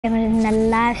And in the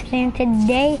live stream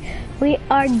today, we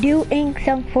are doing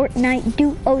some Fortnite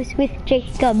duos with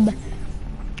Jacob.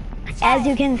 As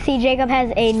you can see, Jacob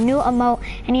has a new emote,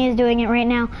 and he is doing it right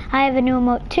now. I have a new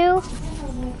emote too.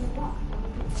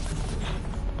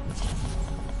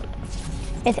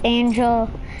 It's Angel.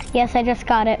 Yes, I just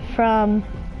got it from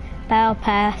Battle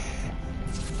Pass.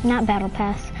 Not Battle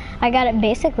Pass. I got it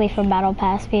basically from Battle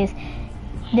Pass because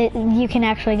you can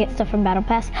actually get stuff from Battle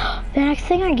Pass. The next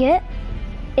thing I get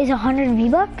is 100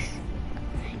 V-Bucks?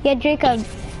 Yeah, Jacob,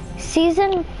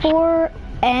 Season 4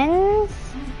 ends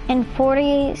in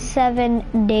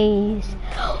 47 days.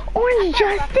 Orange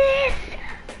Justice!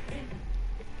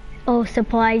 Oh,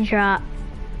 supply drop.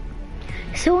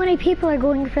 So many people are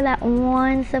going for that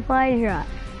one supply drop.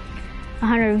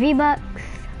 100 V-Bucks.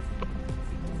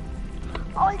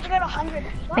 Oh, you got 100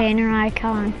 V-Bucks? Banner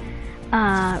icon.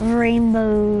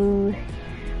 Rainbow.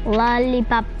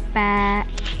 Lollipop.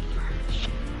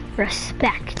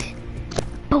 Respect.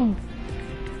 Boom.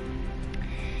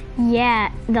 Yeah,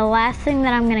 the last thing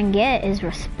that I'm gonna get is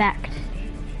respect.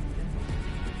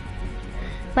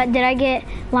 But did I get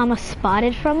llama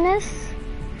spotted from this?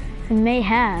 I may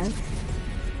have.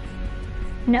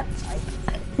 No,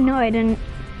 I didn't.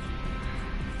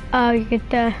 Oh, you get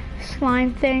the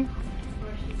slime thing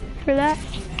for that?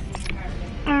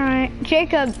 Alright,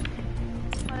 Jacob,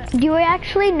 do you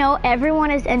actually know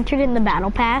everyone is entered in the battle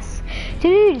pass?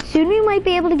 Dude, soon we might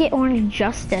be able to get Orange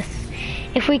Justice.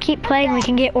 If we keep playing, we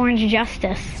can get Orange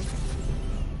Justice.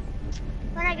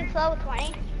 When I get to level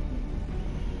 20?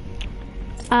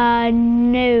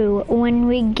 No, when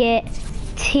we get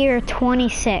tier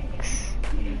 26.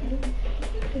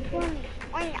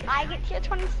 When I get tier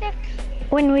 26?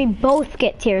 When we both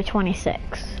get tier 26.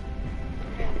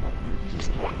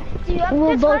 Do you have We'll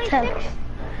tier both 26?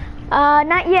 have.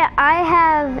 Not yet. I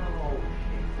have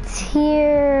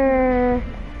tier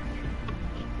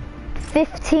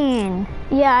 15.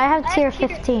 Yeah, I have tier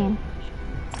 15.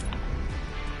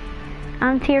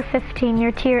 I'm tier 15.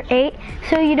 You're tier 8.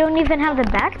 So you don't even have the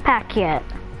backpack yet.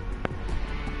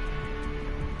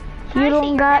 You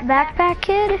don't got backpack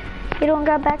kid? You don't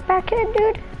got backpack kid,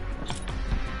 dude?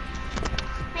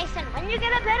 Mason, when you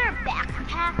get a better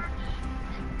backpack,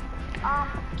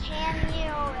 can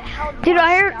you help Dude,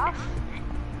 more stuff?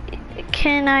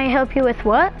 Can I help you with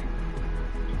what?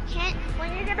 When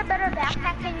you get a better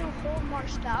backpack, can you hold more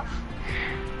stuff?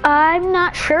 I'm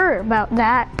not sure about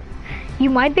that. You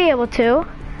might be able to.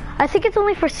 I think it's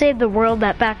only for Save the World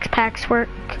that backpacks work.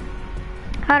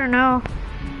 I don't know.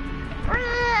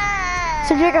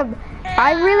 So Jacob,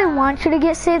 I really want you to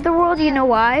get Save the World. You know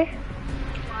why?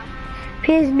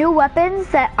 Because new weapons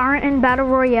that aren't in Battle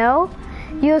Royale,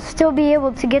 you'll still be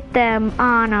able to get them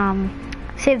on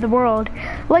Save the World.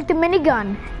 Like the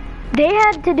minigun. They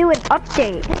had to do an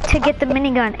update to get the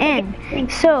minigun in.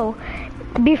 So,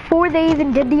 before they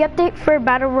even did the update for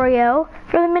Battle Royale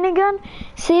for the minigun,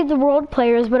 Save the World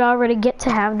players would already get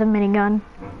to have the minigun.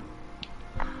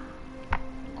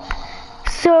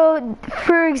 So,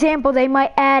 for example, they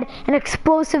might add an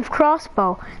explosive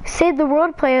crossbow. Save the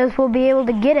World players will be able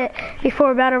to get it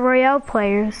before Battle Royale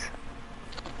players.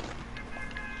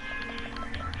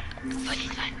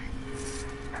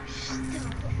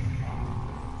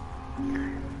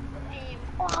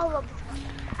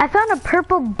 I found a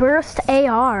purple burst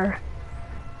AR.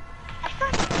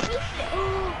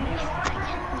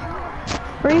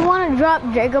 Where do you want to drop,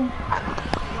 Jacob?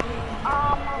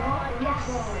 Yes,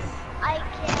 I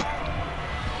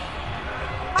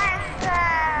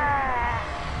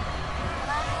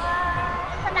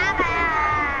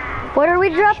can. What are we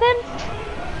dropping?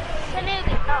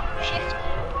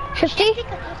 Shifty?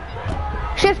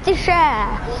 Shifty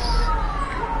shafts.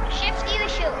 Shifty the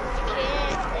shoes.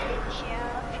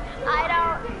 I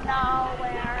don't know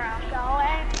where I'm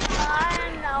going. I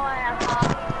know where I'm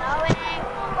going.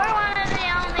 We're one of the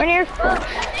only. We're near. I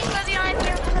think we're the only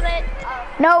people that.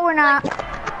 No, we're not.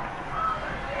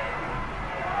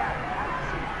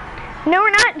 No, we're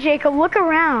not, Jacob. Look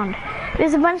around.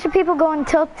 There's a bunch of people going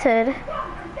tilted.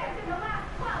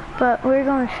 But we're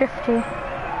going shifty.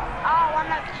 Oh,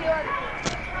 one of two of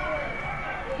these.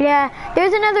 Yeah,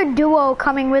 there's another duo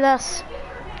coming with us.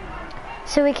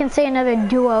 So we can say another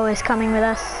duo is coming with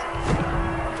us.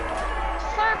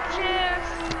 Searches.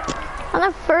 On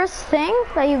the first thing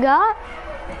that you got?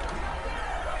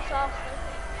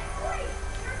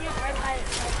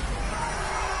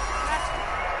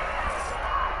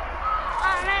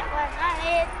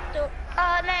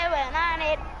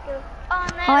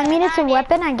 Oh, I mean it's a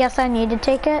weapon. I guess I need to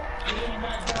take it.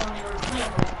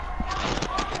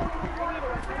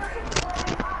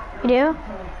 You do?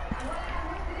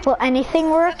 Will anything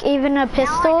work, even a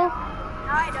pistol? No,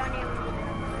 I don't even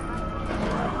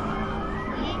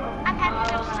need it. I'm having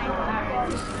no sniper.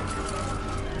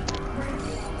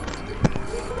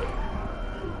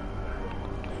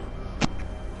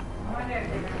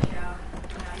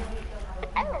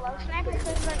 I love sniper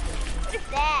because like, what is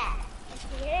that? If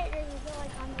you hit it, then you go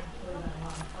like on the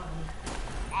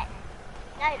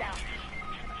no, you don't.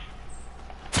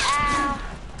 Ow.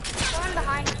 Someone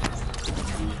behind me.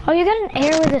 Oh, you got an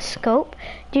air with a scope?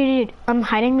 Dude, I'm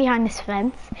hiding behind this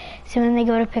fence. So when they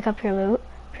go to pick up your loot,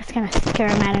 we're just gonna scare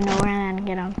them out of nowhere and then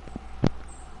get them.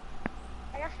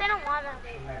 I guess they don't want them.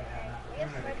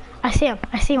 I see him.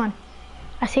 I see one.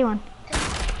 I see one.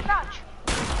 Crouch.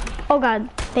 Oh god,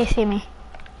 they see me.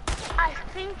 I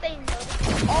think they know.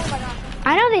 Oh my god.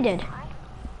 I know they did.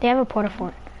 They have a porta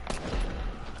fort.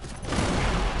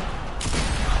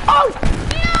 Oh!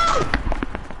 No!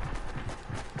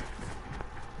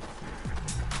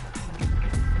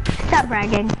 Stop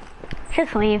bragging.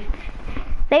 Just leave.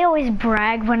 They always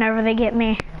brag whenever they get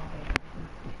me.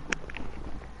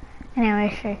 And I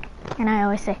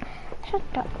always say, shut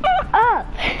up.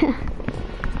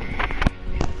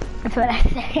 That's what I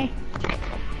say.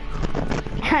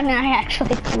 And I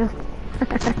actually do.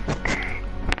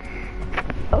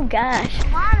 Oh gosh.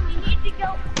 Come on, we need to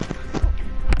go.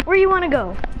 Where you want to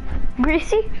go?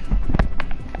 Greasy?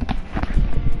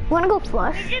 Want to go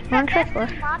flush? We just Want got to try back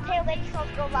flush? to Latte Lake, so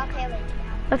let's go Latte Lake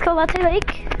now. Let's go Latte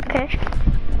Lake. Okay.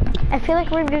 I feel like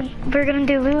we're good. We're gonna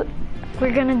do loot.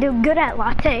 We're gonna do good at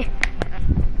latte.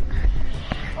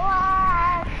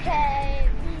 Latte,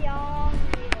 beyond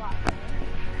the latte.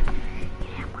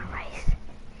 Yeah, more rice.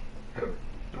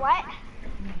 What?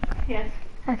 Yes.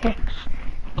 Okay.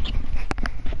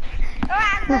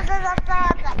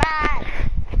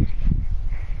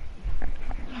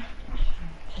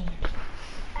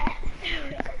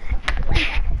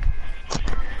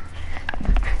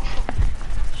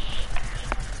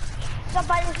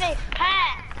 Somebody say, "Hey,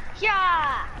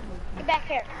 yeah, get back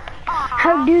here."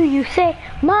 How do you say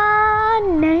my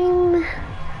name?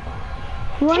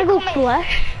 You wanna go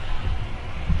flush?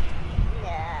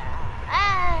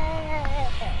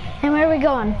 And where are we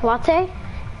going? Latte?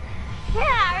 Yeah,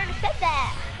 I already said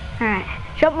that. Alright.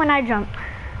 Jump when I jump.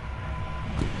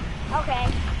 Okay,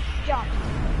 jump.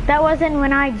 That wasn't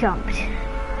when I jumped.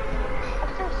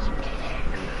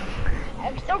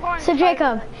 I'm still going. So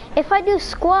Jacob, if I do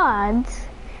squads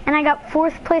and I got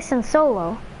 4th place in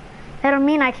solo, that'll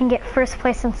mean I can get 1st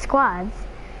place in squads.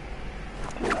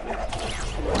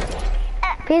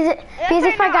 Because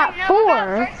if I got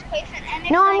 4,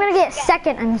 no, I'm gonna get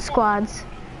 2nd in squads.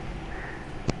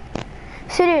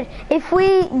 So dude, if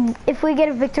we get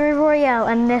a victory royale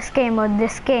in this game or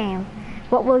this game,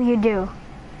 what will you do?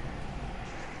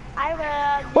 I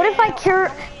will. What if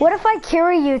I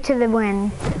carry you to the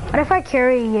win? What if I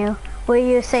carry you? Will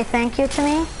you say thank you to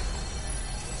me?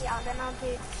 Yeah, then I'll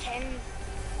do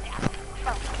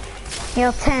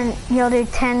 10. You'll do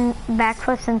 10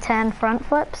 backflips and 10 front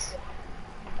flips?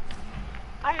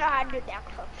 I don't know how to do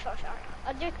backflips, so sorry.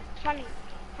 I'll do 20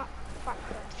 front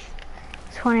flips.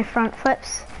 20 front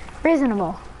flips?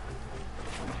 Reasonable.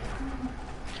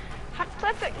 Front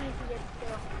flips are easy to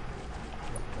do.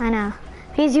 I know.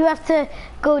 Because you have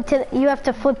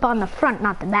to flip on the front,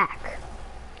 not the back.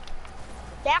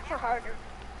 Backs are harder.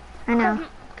 I know.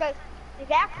 Because the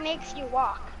back makes you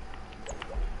walk.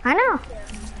 I know.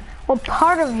 Well,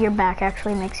 part of your back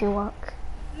actually makes you walk.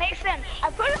 Makes sense. I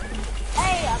put a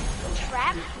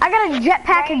trap. I got a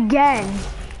jetpack again.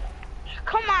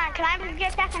 Come on, can I have a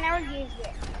jetpack? I never used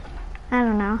it. I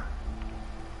don't know.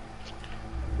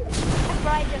 That's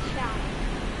what I just found.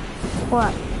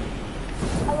 What?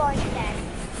 A launch pad.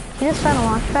 You just found a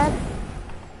launch pad?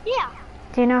 Yeah.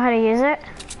 Do you know how to use it?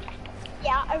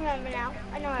 Yeah, I remember now.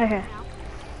 I know how to do it now.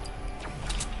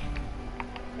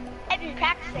 I've been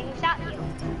practicing without you.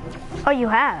 Oh, you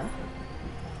have?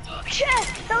 Shit!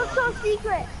 That was so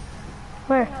secret.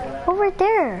 Where? Oh, right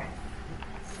there.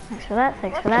 Thanks for that,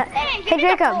 thanks for that. Hey, Hey,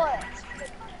 Jacob.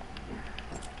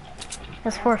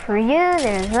 That's 4 for you,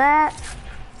 there's that.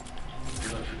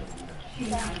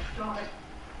 Can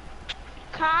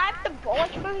I have the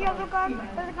bullets for the other gun?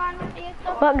 For the gun with the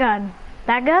stuff? What gun?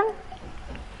 That gun?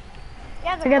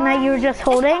 Yeah, The gun that you were just This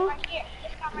gun holding? right here.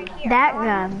 This gun right here. That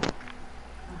gun.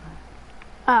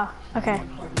 Oh, okay.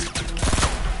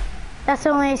 That's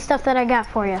the only stuff that I got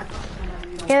for you.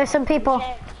 Here are some people.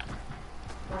 Okay.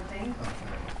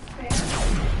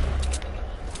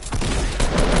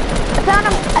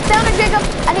 I found him, Jacob.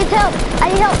 I need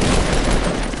help.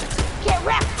 Get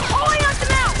wrecked. Oh, I knocked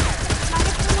him out.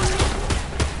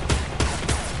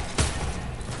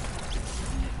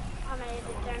 I'm gonna hit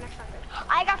the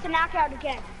out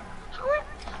again.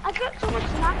 I got so much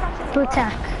knockouts in the Blue world.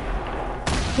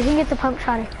 tack. You can get the pump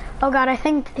shotty. Oh god, I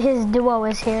think his duo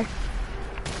is here.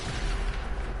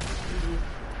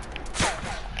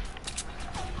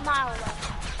 Mile away.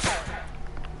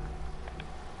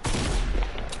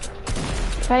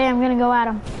 Ready? I'm gonna go at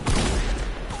him.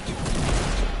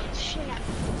 Shit.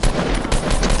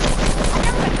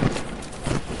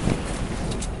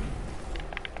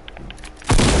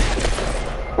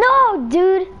 No,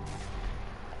 dude.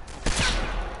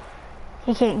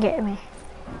 He can't get me.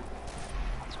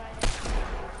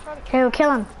 Okay, we'll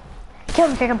kill him. Kill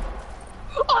him, kick him.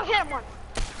 Oh, I hit him once.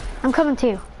 I'm coming to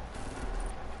you.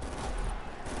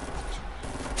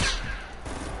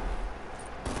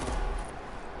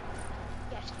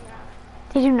 Yes, yeah.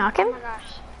 Did you knock him? Oh my gosh.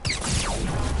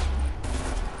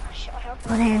 Shit, I hope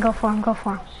Oh, dang, go for him, go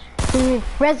for him. Dude,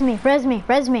 res me, res me,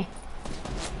 res me.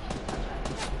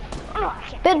 Oh, I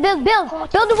can't. Build, build, build.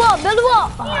 Build a wall, build a wall.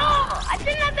 No, I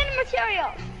didn't have any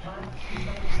material.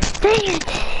 Dang it.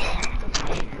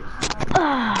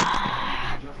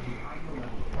 Ah.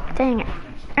 Dang it.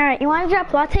 Alright, you want to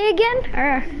drop latte again?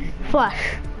 Or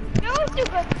flush? No, it's too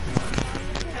good.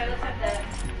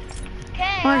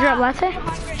 Okay. Want to drop latte?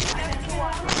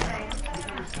 171.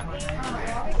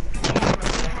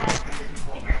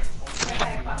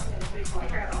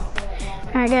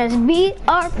 Alright guys,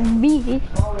 BRB.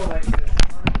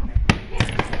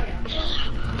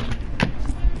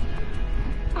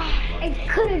 It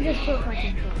could have just broke my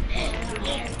controller.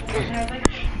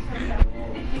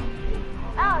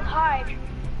 That was hard.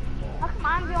 How come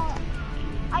I'm the only...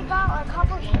 I got a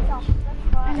couple of stuff. That's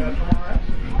fine.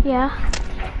 Yeah.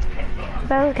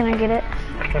 But I was gonna get it.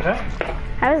 What's that?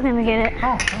 I was gonna get it.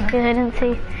 Oh, Because I didn't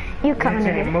see you coming to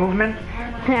any get it. movement?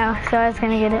 No, so I was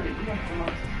gonna get it.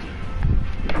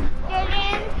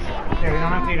 Yeah, we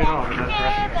don't have to eat it all, but that's the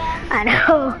rest of it. I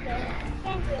know.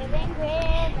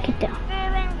 Get down.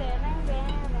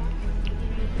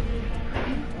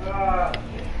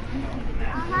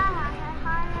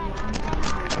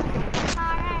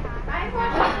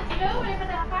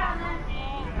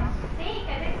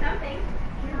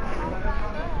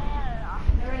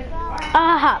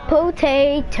 A hot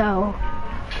potato.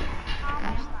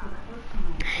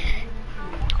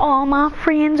 All my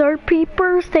friends are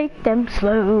peepers, take them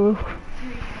slow.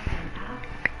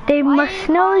 They must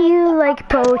know you like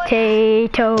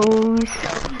potatoes.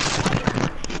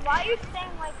 Why are you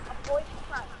saying like a boy's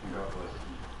friend?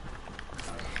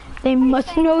 They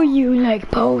must know you like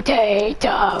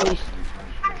potatoes.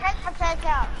 I hate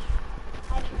potatoes.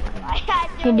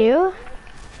 You do?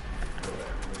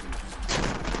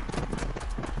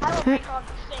 I will make all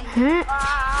the things. Huh?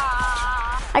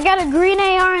 Ah. I got a green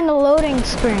AR in the loading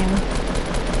screen. Cool,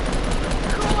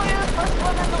 you're the first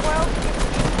one in the world to get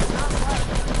potatoes not like.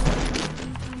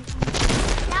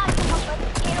 Now you can help with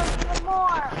potatoes even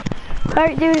more.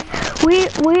 Alright dude,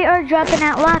 we are dropping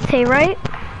that latte, right?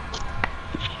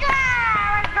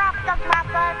 Yeah, let's drop the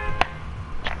pepper.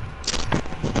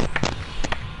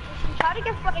 You should try to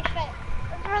get funny fit.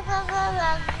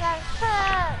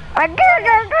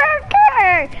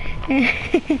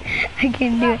 I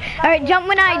can do it. Alright, jump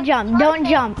when I jump. Don't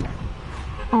jump.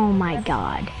 Oh my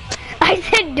god. I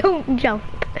said don't jump.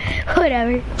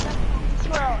 Whatever.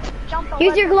 Swirl. Jump a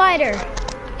Use your little. glider.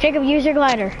 Jacob, use your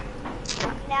glider.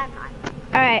 Nah, I'm not.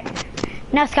 Alright.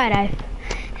 Now skydive.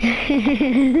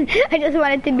 I just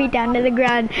wanted to be down to the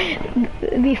ground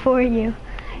before you.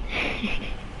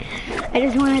 I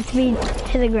just wanted to be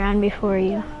to the ground before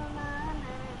you.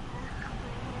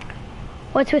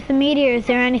 What's with the meteor? Is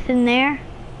there anything there?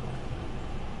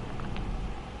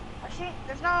 Actually,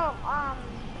 there's no,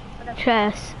 whatever.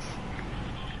 Chests.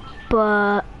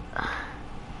 But I'm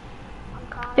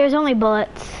calling. there's only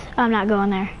bullets. I'm not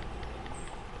going there.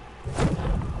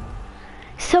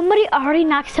 Somebody already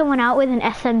knocked someone out with an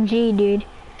SMG, dude.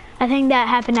 I think that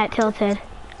happened at Tilted.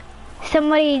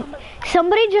 Somebody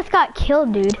just got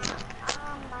killed, dude.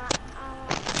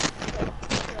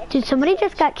 Dude, somebody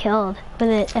just got killed with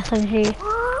an SMG.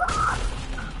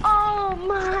 Oh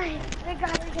my! The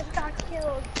guy that just got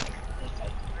killed.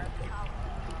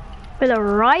 With a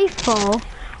rifle?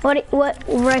 What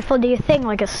rifle do you think?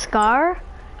 Like a SCAR?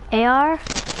 AR?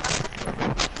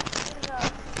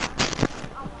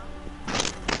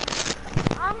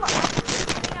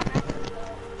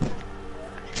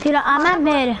 Dude, I'm at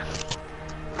mid.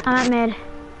 I'm at mid.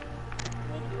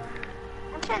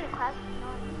 I'm trying to class.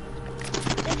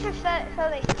 This is so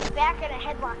they sit back in a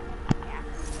headlock. Yeah.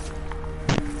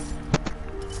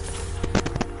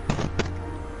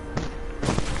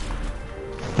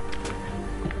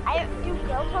 I do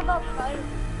builds about fun.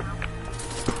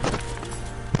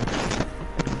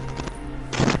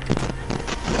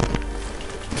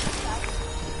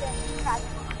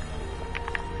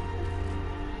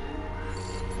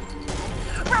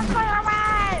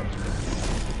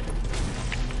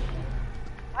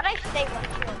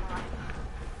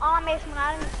 on, Mason,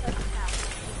 not in the circus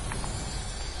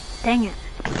house. Dang it.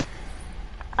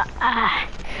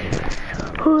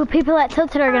 Ooh, people at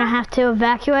Tilted are gonna have to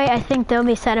evacuate. I think they'll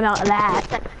be sad about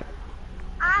that.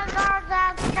 I got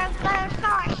that because there's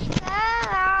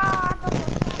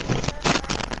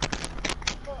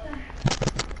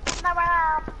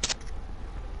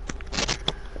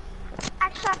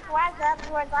except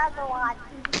where's the other one?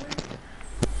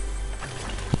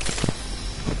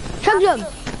 Chug jug.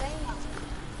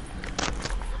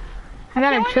 I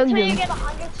got a chug You jug. get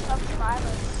 100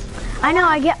 subscribers. I know.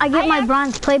 I get my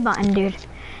bronze play button, dude.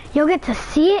 You'll get to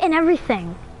see it and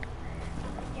everything.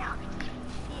 Yeah.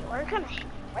 Where you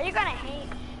gonna hate?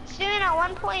 Soon at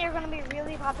one point you're gonna be a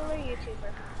really popular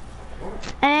YouTuber.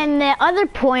 And the other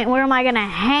point, where am I gonna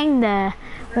hang the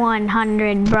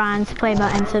 100 bronze play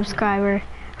button subscriber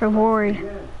reward?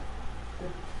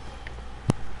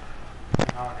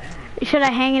 Should I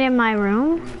hang it in my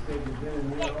room?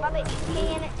 Yeah, probably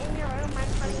hang it in your room right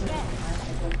in front of your bed.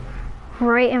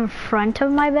 Right in front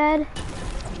of my bed?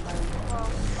 Well,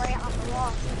 right on the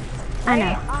wall. I know.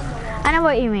 Right on the wall. I know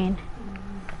what you mean.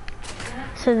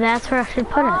 So that's where I should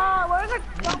put it. Oh, where's the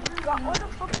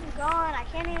fucking gun? I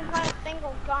can't even find a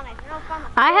single gun. I can't find the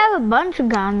I have a bunch of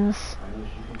guns.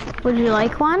 Would you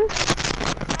like one?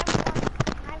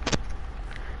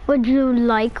 Would you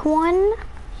like one?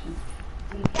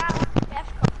 Yeah, what's the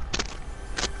best gun?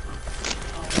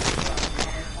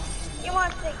 You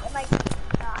want to take, like,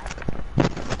 God.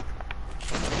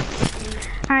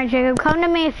 Alright, Jacob, come to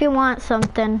me if you want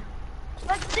something.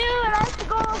 Let's do it. I have to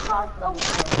go across the way.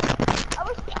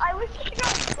 I wish you could go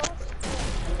to school.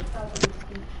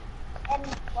 And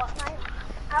Fortnite.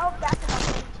 I hope that's about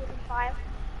 2.5.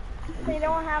 So you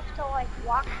don't have to like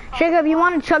walk. Jacob, you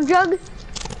want a chug jug?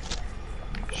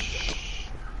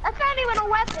 That's not even a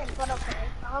weapon, but okay.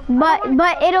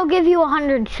 But it'll give you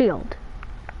 100 shield.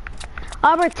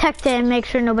 I'll protect it and make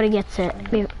sure nobody gets it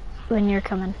when you're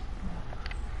coming.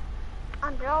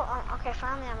 Okay,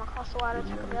 finally I'm across the water. It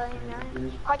took a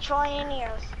billion, quadrillion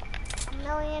years. A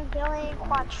million, billion,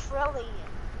 quadrillion.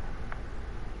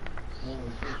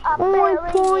 A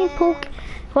billion.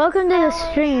 Welcome to the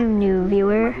stream, new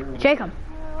viewer. Jacob.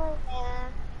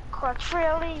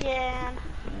 Quadrillion.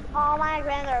 Oh my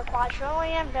god, there are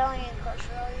quadrillion, billion,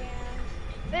 quadrillions.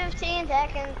 15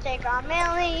 seconds take a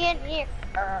million years.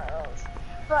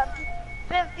 But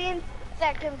 15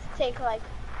 seconds take like,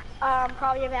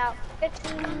 probably about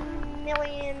 15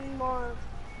 million more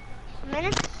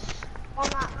minutes. Well,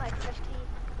 not like 50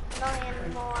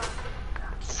 million more.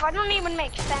 So I don't even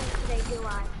make sense today, do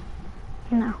I?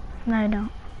 No, I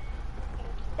don't.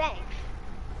 Thanks.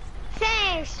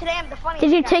 Thanks! Today I'm the funniest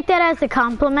Did you guy. take that as a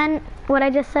compliment, what I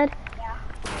just said? Yeah.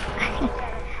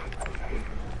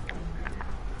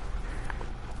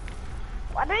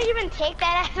 Why don't you even take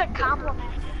that as a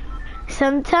compliment?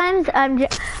 Sometimes I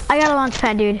got a launch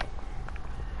pad, dude.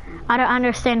 I don't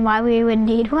understand why we would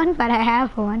need one, but I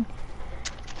have one.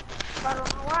 I don't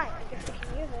know why. I guess we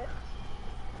can use it.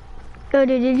 Oh,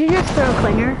 dude, did you just throw a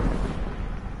clinger?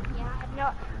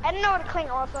 Yeah, I didn't know what a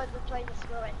clinger was, so I just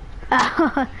threw it.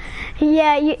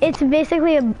 Yeah, it's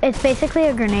basically a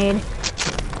grenade.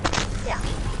 Yeah.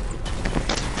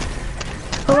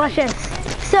 But watch this.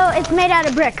 So it's made out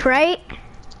of brick, right?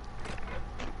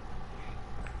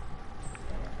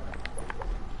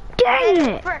 Dang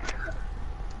it! Brick.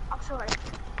 I'm sorry.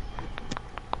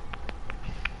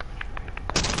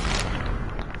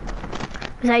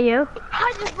 Is that you?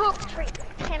 I just broke a tree.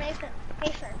 Okay, Mason.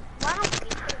 Why don't we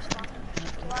respond?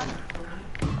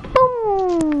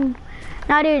 Boom!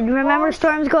 Now, dude, remember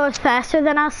storms go faster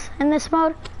than us in this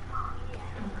mode?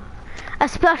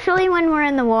 Especially when we're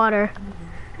in the water.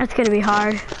 That's gonna be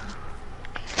hard.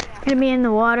 Gonna be in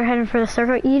the water heading for the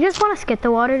circle. You just wanna skip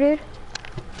the water, dude?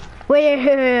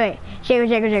 Wait.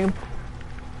 Jacob.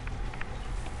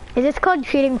 Is this called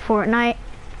cheating Fortnite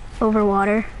over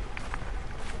water?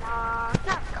 It's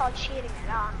not called cheating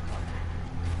at all.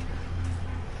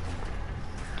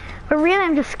 But really,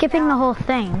 I'm just skipping the whole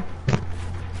thing.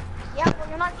 Yeah, but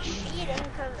you're not cheating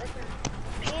because it's a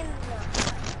pain in the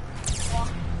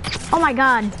Oh my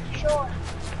god. Sure.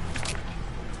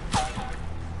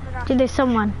 Dude, there's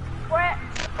someone. Where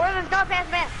there's no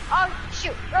fast man? Oh,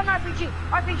 shoot. Run RPG.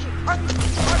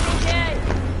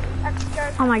 That's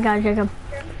scary. Oh my god, Jacob.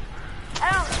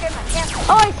 I don't scare my camera.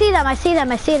 Oh, I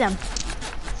see them.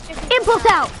 Impulse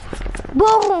out.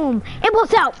 Boom.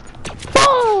 Impulse out.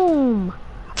 Boom.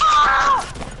 Oh!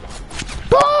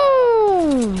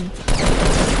 Boom.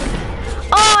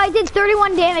 Oh, I did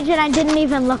 31 damage and I didn't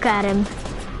even look at him.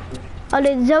 Oh,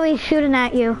 dude, Zoe's shooting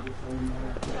at you.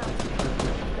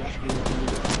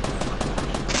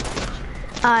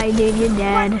 I did, you're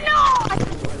dead. What? No!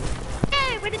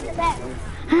 Hey, where did the bed?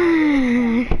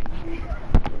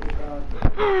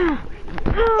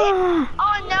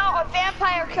 Oh no, a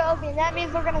vampire killed me. That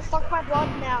means they're gonna suck my blood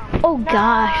now. Oh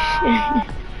gosh.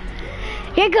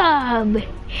 Jacob!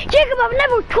 Jacob, I'm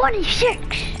level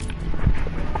 26!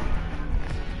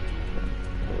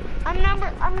 I'm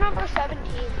number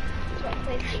 17.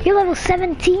 You're level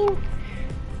 17?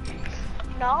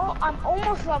 No, I'm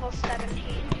almost level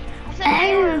 17.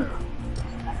 Oh!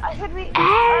 I said we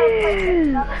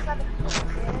Oh! level 17.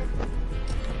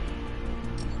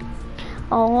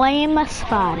 Lama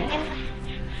spotted.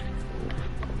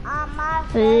 My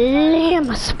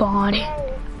Lama spotted.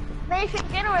 Nathan,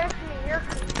 get away from me.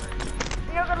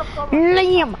 You're gonna pull me.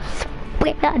 Lama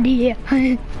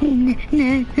spotted.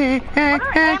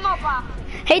 Ammo box.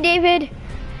 Hey David,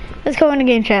 let's go into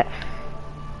game chat.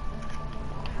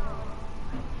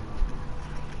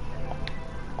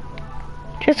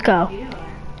 Just go.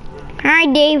 Hi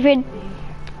David.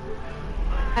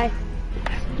 Hi.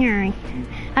 Alright.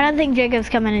 I don't think Jacob's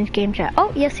coming into game chat.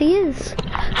 Oh, yes he is.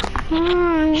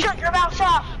 Hi. Shut your mouth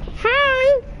up.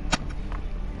 Hi.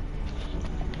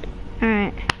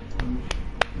 Alright.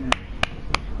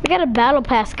 We got a battle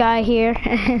pass guy here.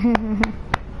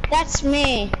 That's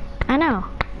me. I know.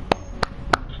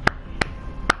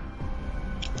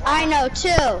 I know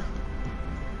too.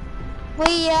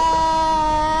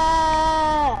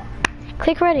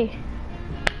 Click ready.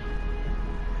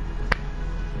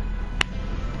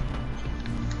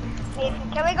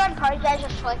 Can we go and party guys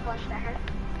just for like 1 second?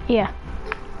 Yeah.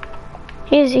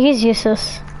 He's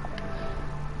useless.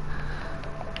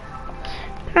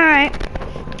 Alright.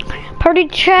 Party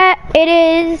chat it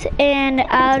is, and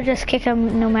I'll just kick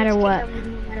him no matter what.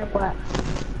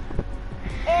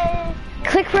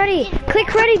 Click ready.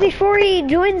 Click ready before he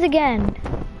joins again.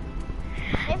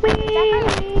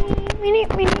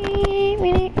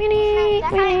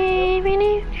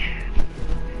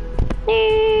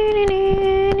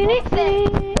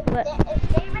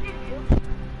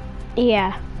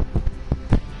 Yeah.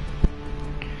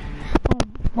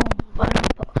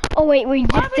 Oh wait, we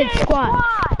just did squad.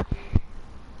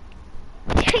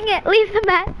 Dang it, leave the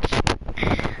match.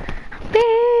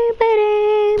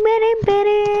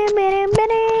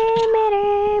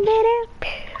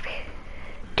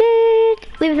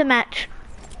 Leave the match.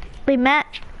 Leave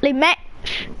match. Leave match.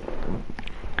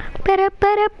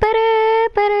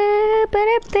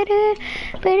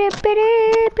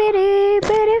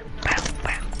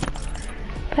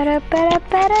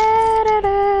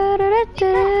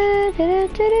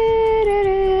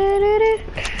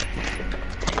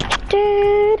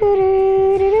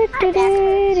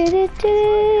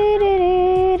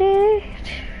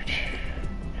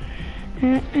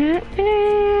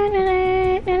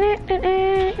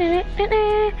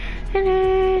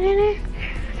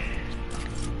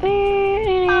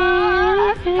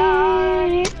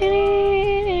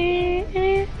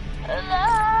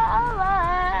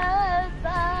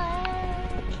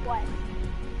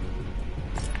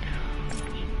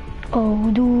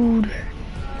 Oh, dude.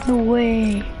 No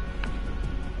way.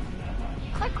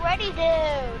 Click ready,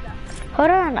 dude. Hold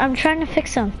on, I'm trying to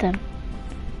fix something.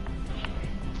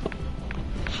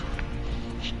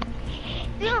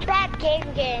 You're a bad game,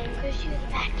 because you're a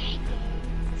bad game.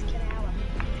 Let's get out.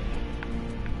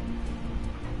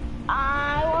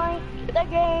 I like the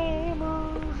game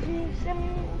of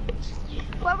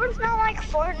whoever's not like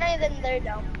Fortnite, then they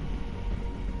don't.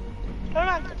 Don't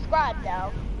unsubscribe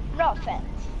though. No offense.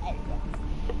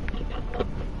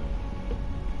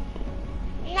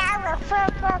 Never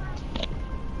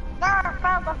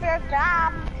felt of your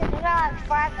job. You know, it's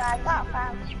fun. I love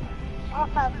fun.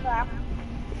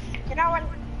 You know when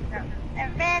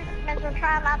men are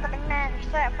trying not to be men,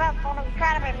 so it felt fun to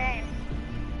try to be men.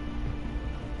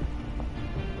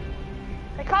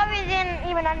 They probably didn't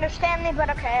even understand me, but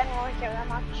okay, I don't really care that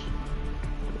much.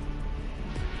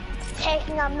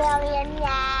 Taking a million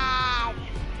years.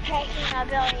 Taking a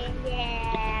billion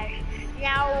years.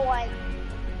 No one.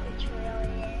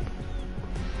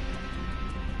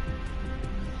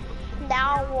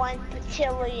 Now 1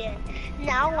 batillion,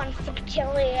 now 1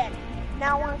 septillion,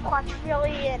 now 1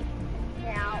 quadrillion,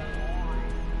 now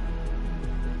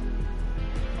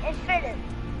 1 infinite.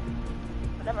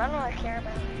 But I don't really care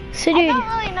about it. So, I dude. don't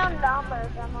really know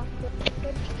numbers. I'm not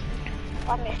good.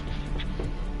 Okay.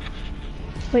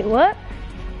 Wait, what?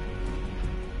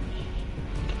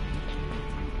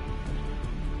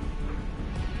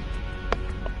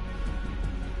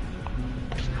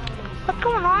 What's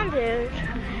going on, dude?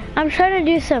 I'm trying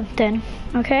to do something,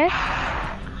 okay?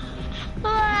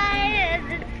 Why is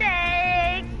it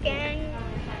taking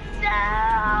so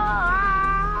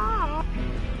long?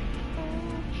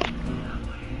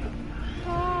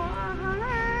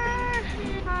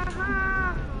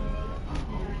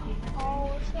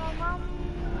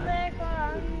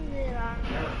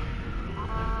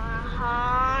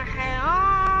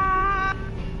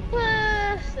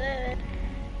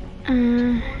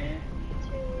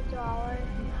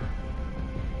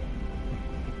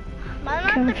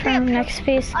 confirm next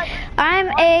piece. I'm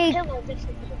a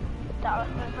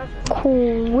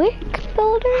quick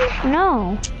builder?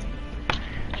 No.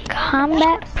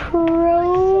 Combat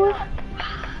pro.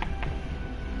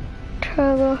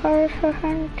 Toggle hard for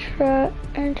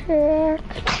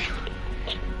interact.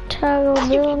 Toggle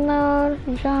build mode.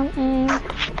 Jump aim.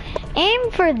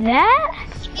 Aim for that?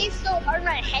 It's so hard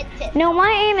my headset. No, my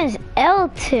aim is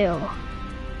L2.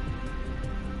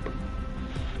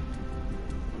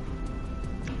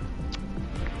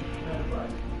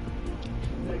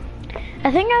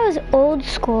 I think I was old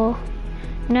school.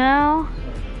 No.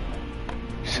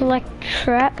 Select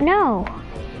trap. No.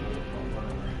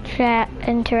 Chat,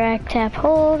 interact, tap,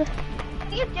 hold.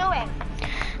 What are you doing?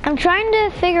 I'm trying to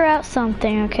figure out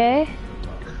something, okay?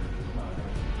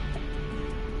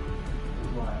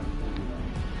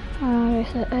 Oh,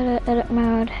 there's the edit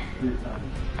mode.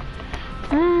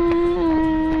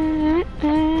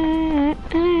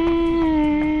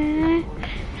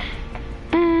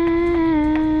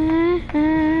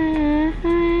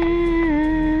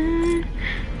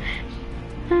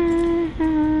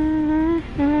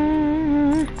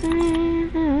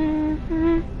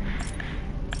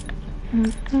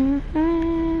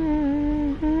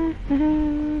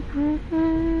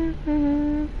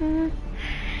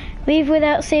 Leave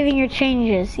without saving your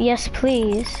changes. Yes,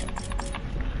 please.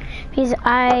 Because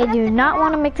I do not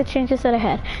want to make the changes that I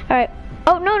had. Alright.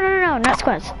 Oh, no, not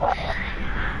squads.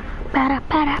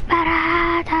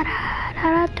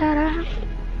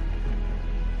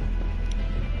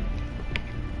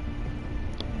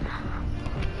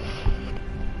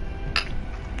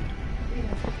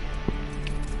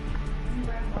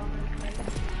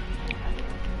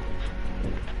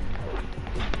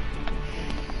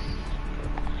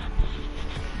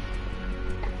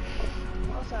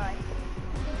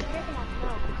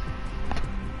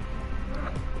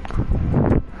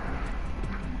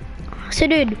 So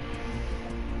dude, you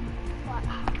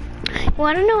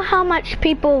want to know how much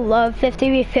people love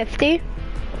 50v50?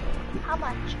 How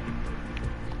much?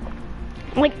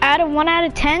 Like out of 1 out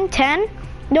of 10, 10?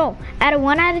 No, out of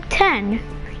 1 out of 10,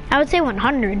 I would say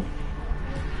 100.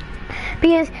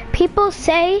 Because people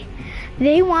say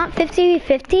they want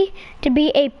 50v50 to be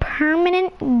a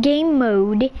permanent game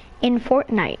mode in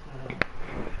Fortnite.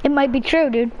 It might be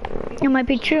true, dude. It might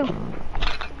be true.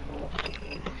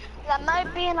 That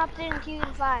might be an update in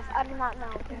Season 5. I do not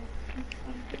know.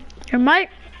 It might.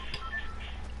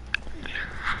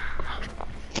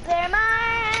 There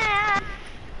might.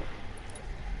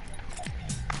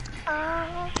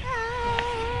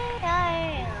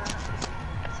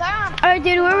 Alright,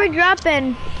 dude, where are we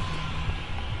dropping?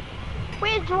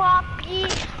 We droppy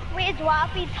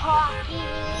talky.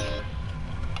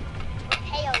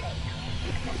 Hail it.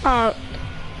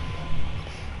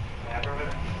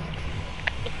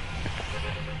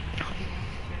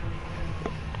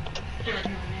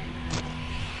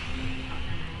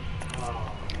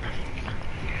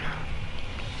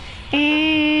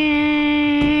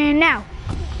 And now.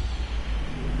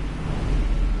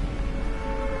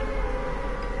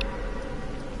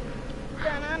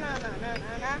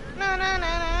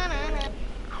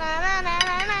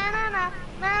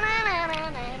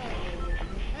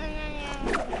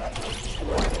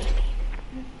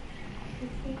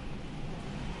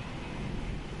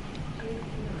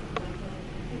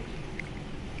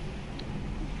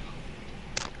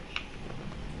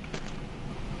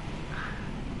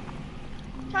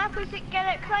 Get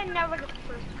it, cause I never get the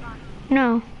first gun.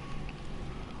 No.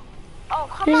 Oh,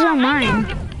 come This is on. not mine.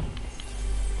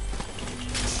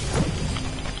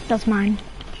 That's mine.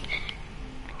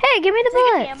 Hey, give me the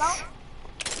bullets.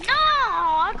 No,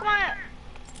 I can't.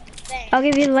 Thanks. I'll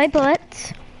give you the light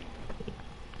bullets.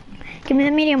 Give me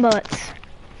the medium bullets.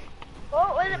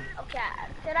 What was it? Okay,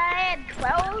 did I add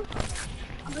 12?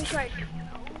 I'm pretty sure I did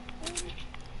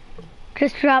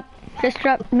 12. Just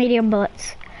drop medium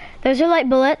bullets. Those are light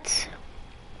bullets.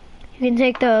 You can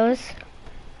take those.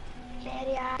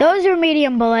 Those are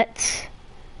medium bullets.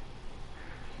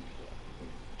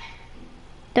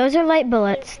 Those are light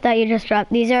bullets that you just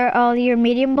dropped. These are all your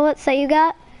medium bullets that you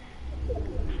got?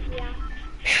 Yeah.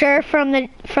 Sure, from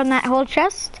that whole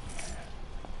chest?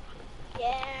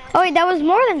 Yeah. Oh wait, that was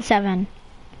more than 7.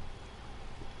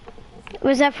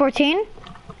 Was that 14?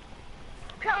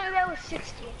 Apparently that was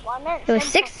 16. Well, I meant It was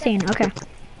 16, okay.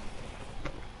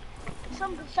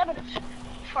 Some 7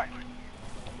 short.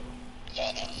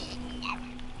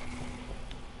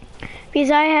 Because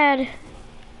I had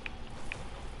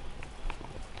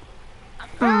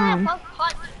I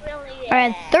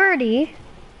had 30.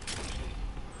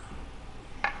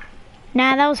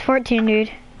 Nah, that was 14,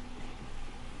 dude.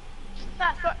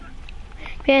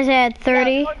 Because I had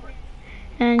 30,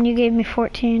 and you gave me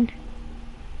 14.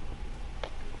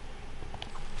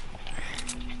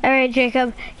 Alright,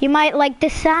 Jacob, you might like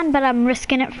this sound, but I'm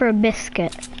risking it for a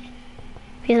biscuit.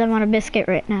 Because I want a biscuit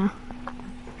right now.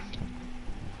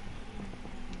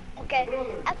 Okay,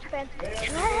 that's fair.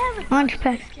 Can I have a Lunch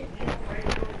pack.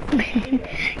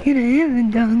 You have a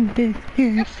dog biscuit.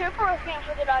 You're super looking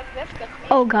for the dog biscuit.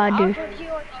 Oh god, dude.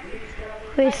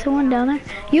 Wait, someone down there?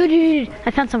 You.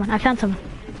 I found someone. I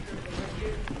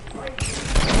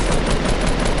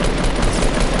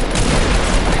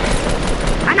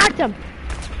knocked him.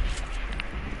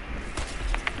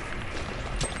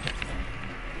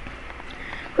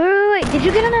 Wait. Did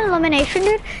you get an elimination,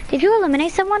 dude? Did you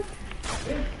eliminate someone?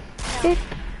 Dude?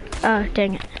 Oh,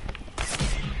 dang it.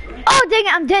 Oh, dang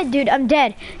it. I'm dead, dude. I'm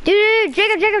dead. Dude.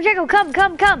 Jacob. Come.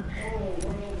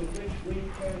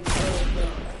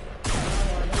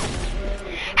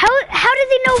 How does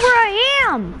he know where I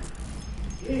am?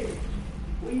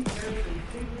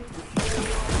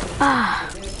 Ah.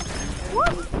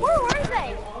 Where were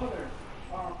they?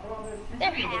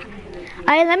 They're hacked.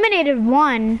 I eliminated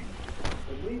one.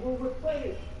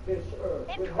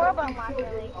 It's horrible,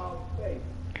 Marjorie.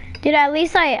 Dude, at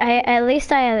least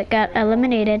I got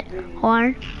eliminated. Hold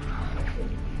on.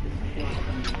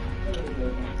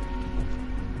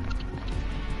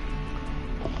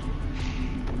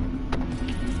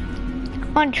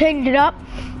 Want to change it up?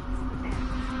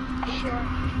 Sure.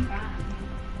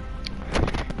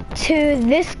 To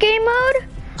this game mode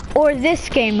or this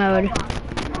game mode? The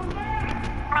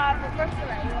first one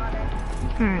that you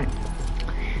wanted. Alright.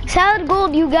 Solid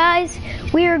gold, you guys.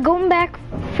 We are going back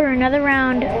for another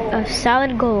round of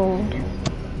solid gold.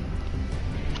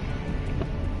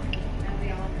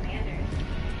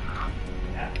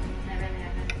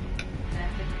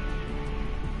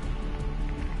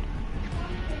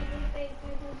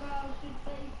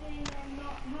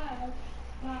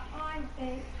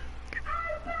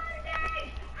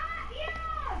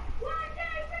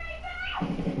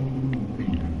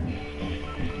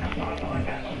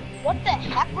 What the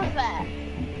heck was that?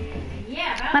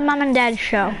 My mom and dad's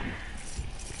show.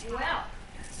 Well.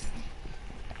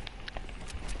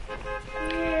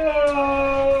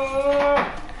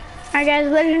 Alright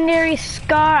guys, legendary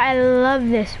scar. I love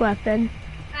this weapon.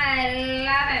 I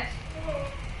love it.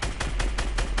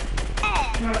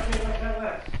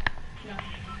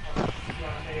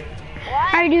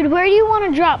 Alright dude, where do you want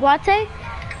to drop, Latte?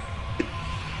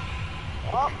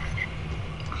 Oh.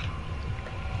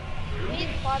 We need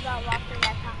to follow that locker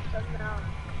that has to know.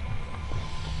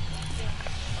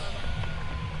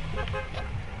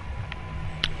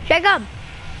 Jacob,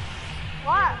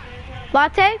 What?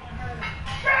 Latte?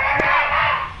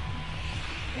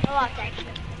 A latte.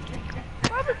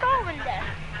 Where are we going then?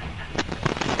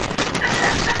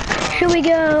 Should we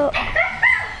go? Oh,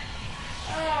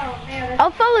 man,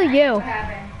 I'll follow you. what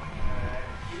happened.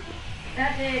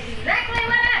 That's exactly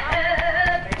what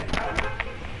happened.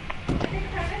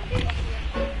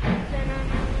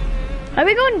 Are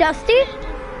we going Dusty?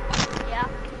 Yeah.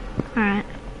 Alright.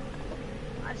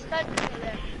 I studied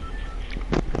there.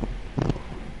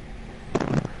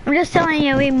 I'm just telling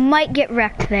you, we might get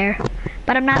wrecked there.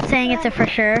 But I'm not saying it's a for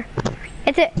sure.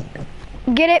 It's a,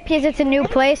 get it because it's a new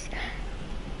place.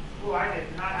 Ooh, I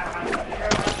did not have my video about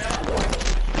that.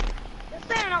 Just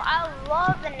so you know, I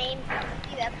love the name.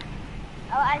 See that?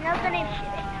 Oh, I know the name.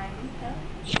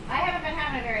 I haven't been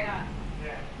having it very hot.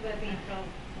 Yeah. But being so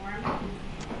warm.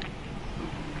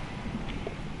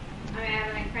 I mean, I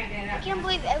haven't cranked it I up. can't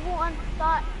believe everyone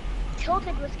thought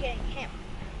Tilted was getting him.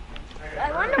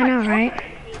 I wonder I know, what right?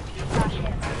 Tilted got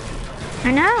him.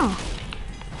 I know.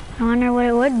 I wonder what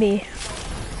it would be.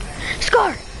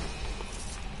 Scar!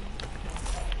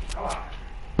 For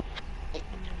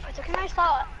a second I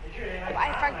saw it.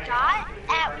 I forgot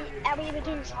at we were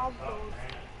doing solid gold.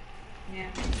 Yeah.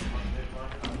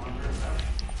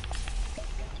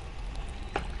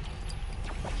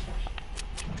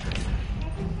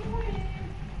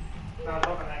 I was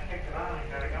hoping I kicked it on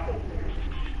and got it going.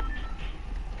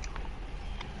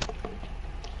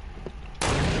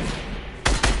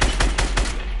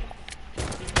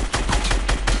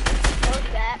 What was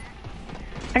that?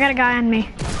 I got a guy on me.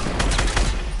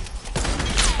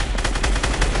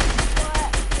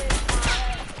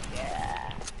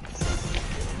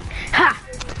 Ha!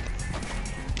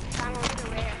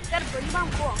 Got a booty bomb,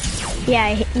 cool.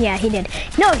 Yeah, he did.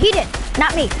 No, he did.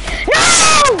 Not me.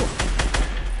 No!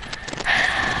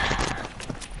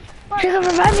 Jacob,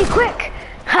 revive me quick.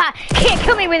 Ha! Can't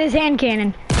kill me with his hand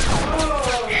cannon.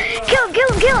 Kill him,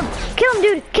 dude.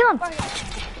 Kill him.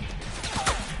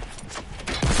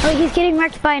 Oh, he's getting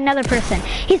marked by another person.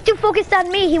 He's too focused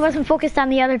on me. He wasn't focused on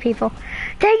the other people.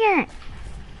 Dang it.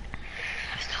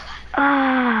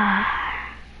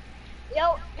 Ah.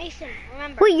 Yo, Mason,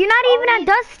 remember. Wait, you're not even at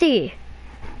Dusty.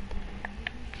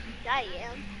 I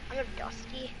am. I'm a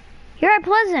Dusty. You're at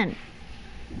Pleasant.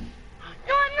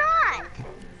 No, I'm not.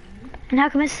 And how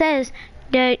come it says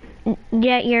that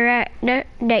you're at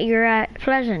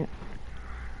Pleasant?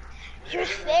 You're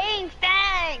saying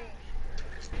things.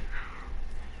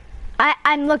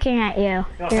 I'm looking at you.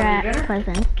 You're at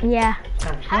Pleasant. Yeah.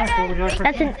 What would you like for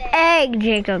That's an egg,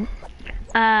 Jacob.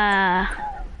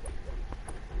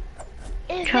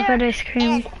 Is Chocolate there ice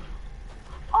cream. egg?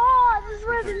 Oh, this is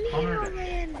where the meteor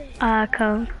landed.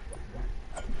 Cone.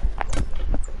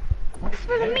 This is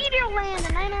where the meteor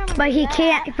landed. I know. But he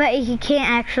can't. But he can't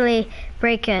actually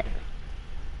break it.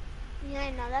 Yeah,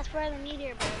 I know. That's where the meteor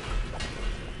landed.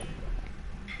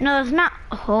 No, that's not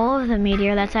all of the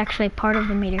meteor. That's actually part of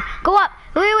the meteor. Go up.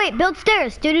 Wait. Build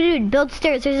stairs. Dude. Build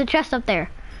stairs. There's a chest up there.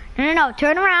 No.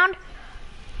 Turn around.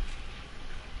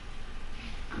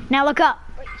 Now look up.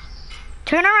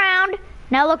 Turn around.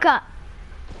 Now look up.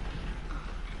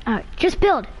 Alright, just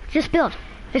build. There's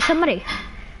somebody.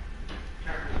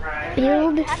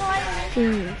 Build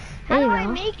stairs. How There do I you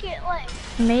go. make it like?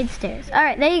 Made stairs.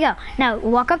 Alright, there you go. Now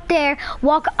walk up there.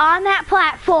 Walk on that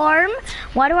platform.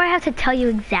 Why do I have to tell you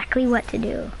exactly what to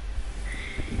do?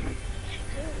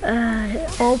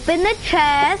 Open the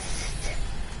chest.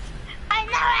 I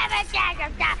know I have a dagger.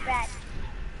 Stop it.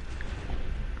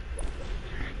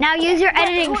 Now use your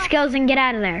editing skills and get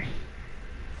out of there.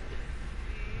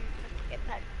 Get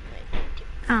back.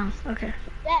 Oh, okay.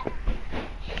 That.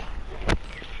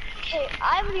 Okay,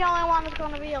 I'm the only one that's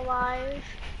going to be alive,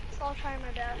 so I'll try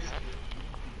my best.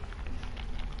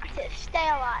 Okay, stay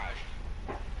alive.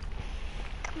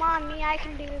 Come on, me, I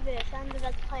can do this. I'm the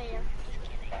best player. Just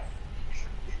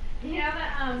kidding. You know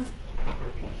that,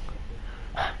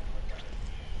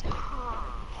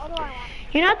 What do I want?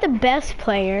 You're not the best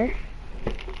player.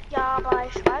 Yeah, but I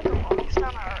survived the longest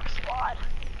on our squad.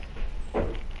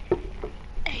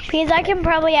 Because I can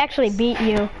probably actually beat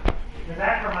you. Is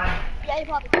that for mine? Yeah, you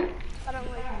probably can. I don't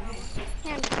really know.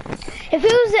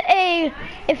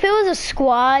 If it was a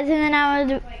squad and then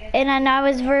I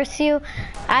was versus you,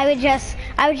 I would just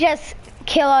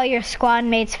kill all your squad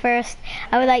mates first.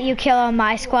 I would let you kill all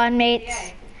my squad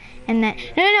mates. And then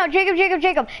no, Jacob.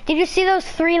 Did you see those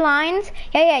 3 lines?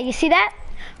 Yeah, you see that?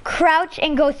 Crouch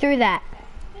and go through that.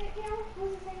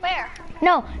 Where?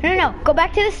 No. Go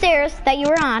back to the stairs that you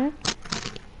were on.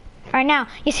 Alright, now,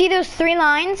 you see those 3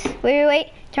 lines?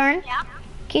 Wait. Turn. Yeah.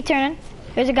 Keep turning.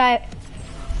 There's a guy.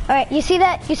 Alright, you see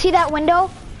that window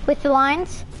with the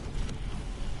lines?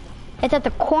 It's at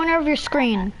the corner of your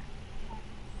screen.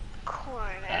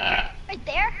 Corner. Right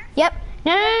there? Yep.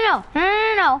 No.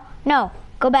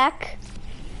 Go back.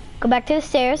 Go back to the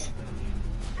stairs.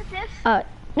 What's this?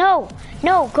 No.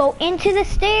 Go into the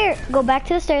stair. Go back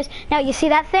to the stairs. Now, you see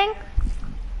that thing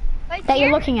Right that here?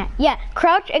 you're looking at? Yeah.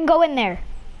 Crouch and go in there.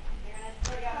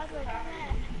 How do I do that?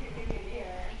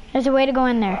 There's a way to go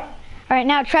in there. Alright,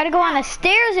 now try to go on the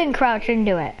stairs and crouch and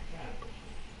do it.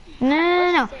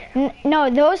 No,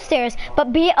 those stairs,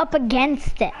 but be up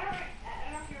against it.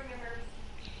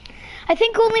 I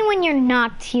think only when you're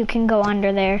knocked you can go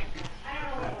under there.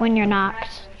 When you're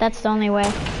knocked. That's the only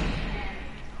way.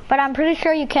 But I'm pretty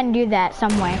sure you can do that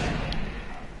some way.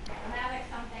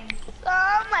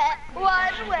 Somewhere,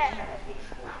 one way.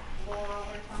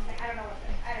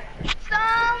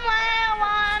 Somewhere,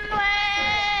 one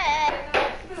way.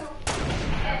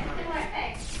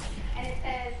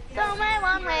 Somewhere,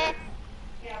 one way.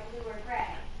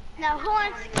 Now, who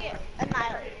wants to get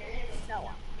annihilated? No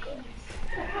one.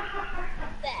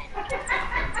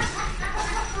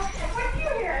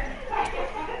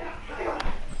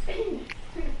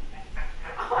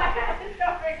 Oh my God, it's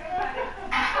done.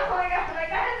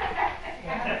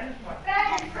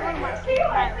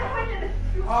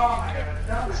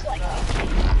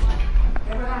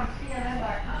 It was on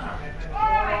CNN.com.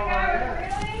 oh my God,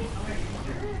 really?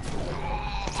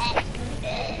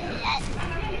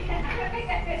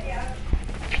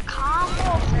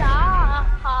 Como está?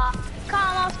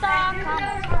 Como está?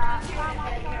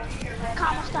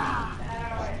 Como está?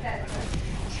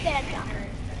 Stand up.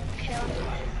 Okay, let me do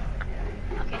this.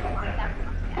 Okay, come on, back.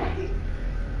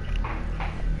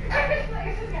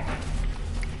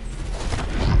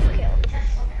 Okay,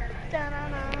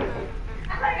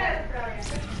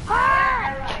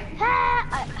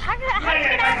 how did I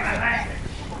get out of this?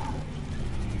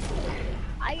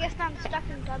 I guess I'm stuck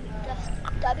in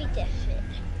Dubby Defit.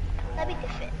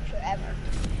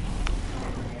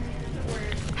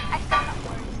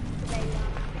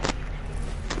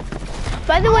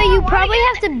 By the way, you probably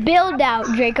have to build out,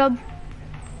 Jacob.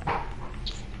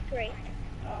 Great.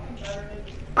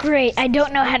 Great, I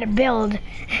don't know how to build.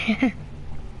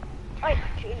 I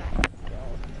do not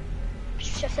build.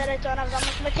 Just that I don't have that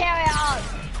much materials.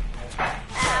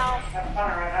 Ow. That's fun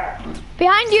right there.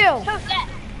 Behind you! Who's that?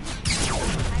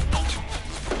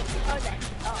 Who's that?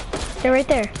 Oh. They're right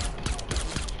there.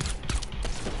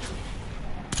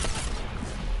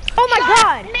 Oh my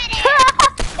god!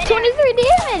 23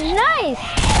 damage, nice!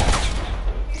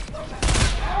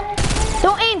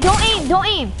 Don't aim, don't aim, don't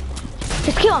aim!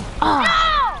 Just kill him. Oh. No!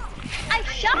 I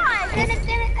shot, and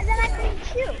then I couldn't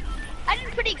shoot. I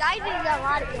did pretty good. I did a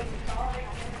lot of damage.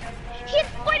 He had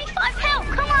 45 health,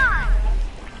 come on!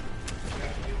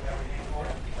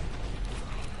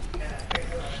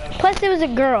 Plus it was a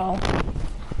girl.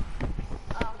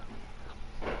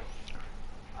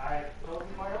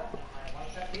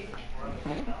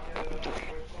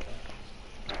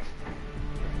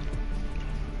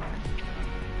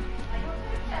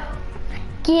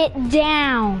 Get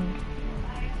down.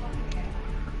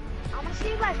 I'm gonna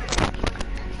see my friend.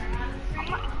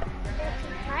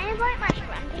 Can I invite my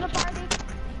friend to the party?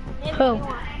 Maybe Who? he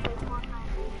wants to play Fortnite.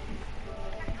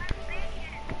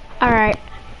 Alright.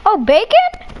 Oh, Bacon?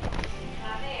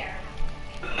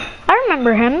 I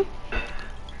remember him.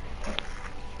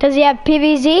 Does he have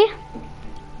PVZ?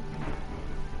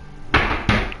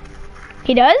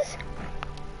 He does?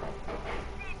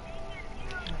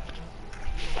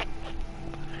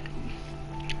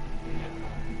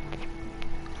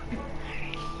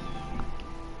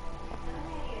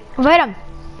 Invite him.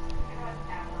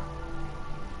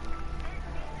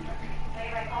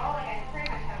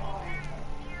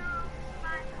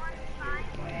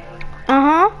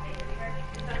 Uh-huh.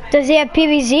 Does he have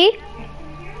PVZ?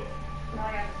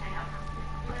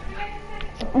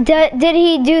 Did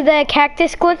he do the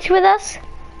cactus glitch with us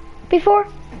before?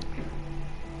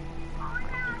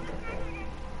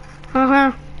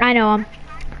 Uh-huh. I know him.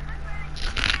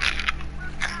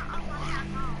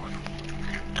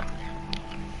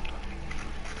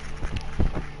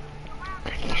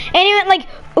 And he went like,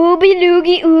 ooby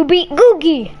loogie, ooby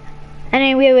googie. And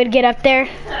then we would get up there.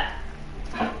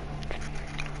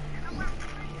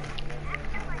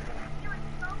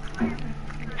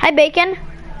 Hi, Bacon.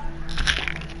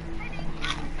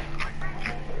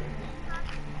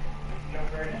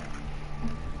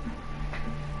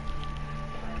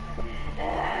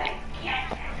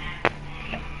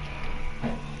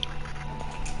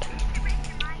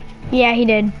 Yeah, he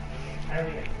did.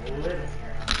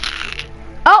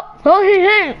 Oh, he's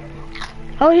in.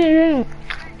 Oh, he's in.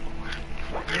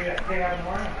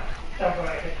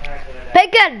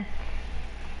 Bacon.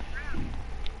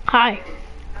 Hi.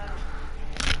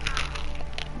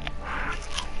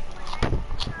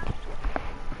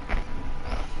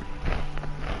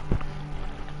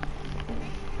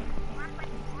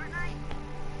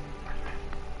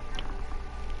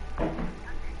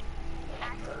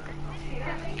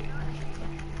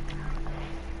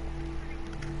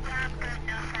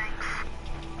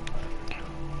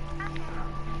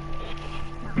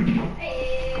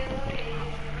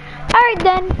 Alright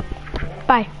then.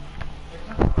 Bye.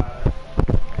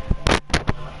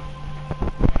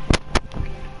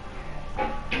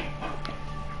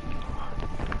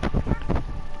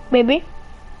 Baby.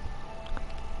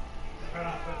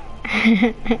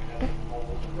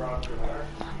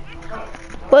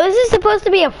 Well, this is supposed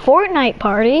to be a Fortnite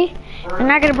party. I'm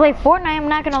not gonna play Fortnite, I'm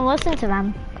not gonna listen to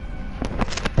them.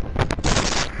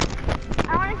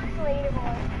 I want to play the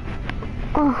boy.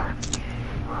 Oh.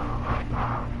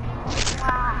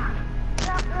 Wow.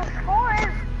 The score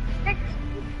is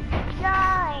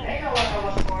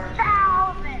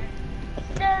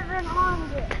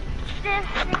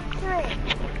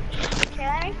 69,753.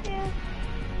 Okay,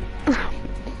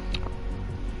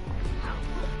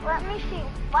 let me see.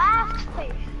 Last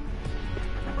place.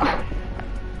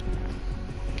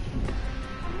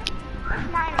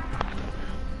 9.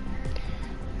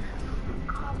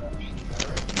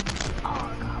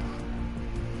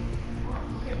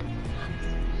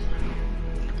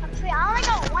 I only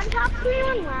got one top 3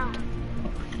 on round.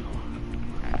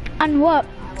 On what?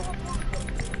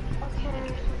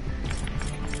 Okay.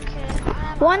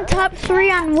 One top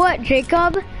 3 on what,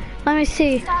 Jacob? Let me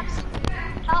see. Top 3.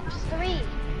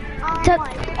 Top-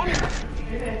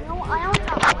 No, I only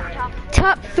got one top 3.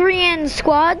 Top 3 in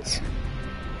squads?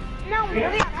 No,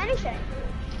 maybe on anything.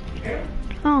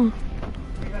 Oh.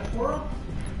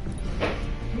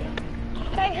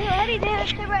 Okay, get ready,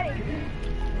 David. Get ready.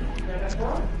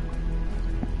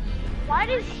 Why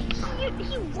does he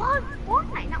won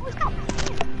Fortnite? That was not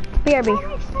fair. BRB.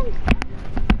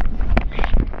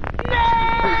 No!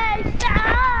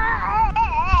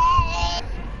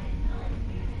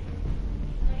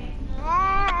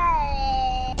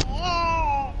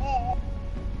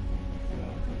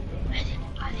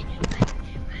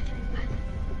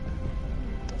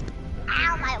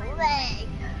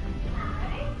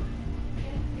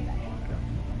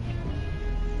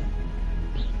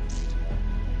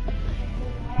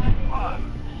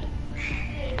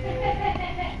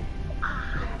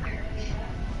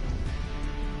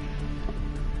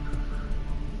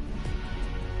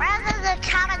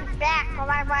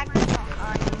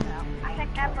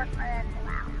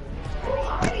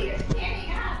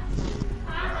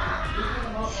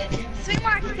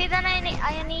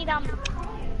 I need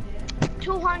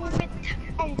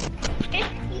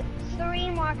 253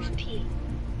 more XP.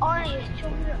 All I need is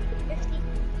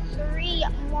 253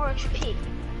 more XP.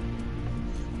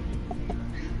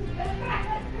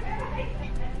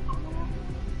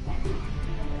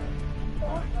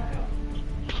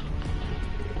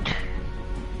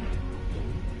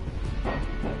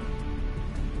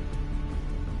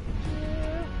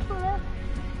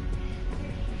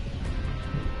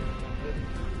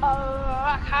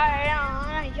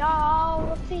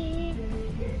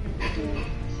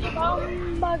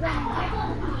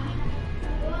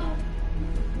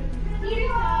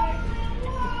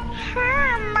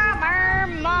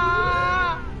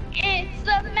 Mama, it's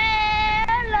a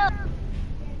mellow.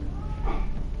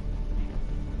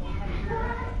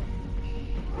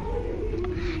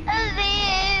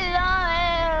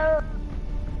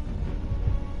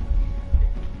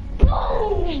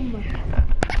 Boom!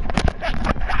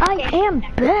 I am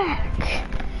back.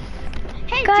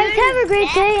 Hey, Guys, dude, have a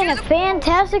great day and a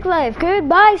fantastic life.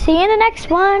 Goodbye. See you in the next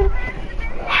one.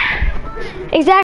 Exactly.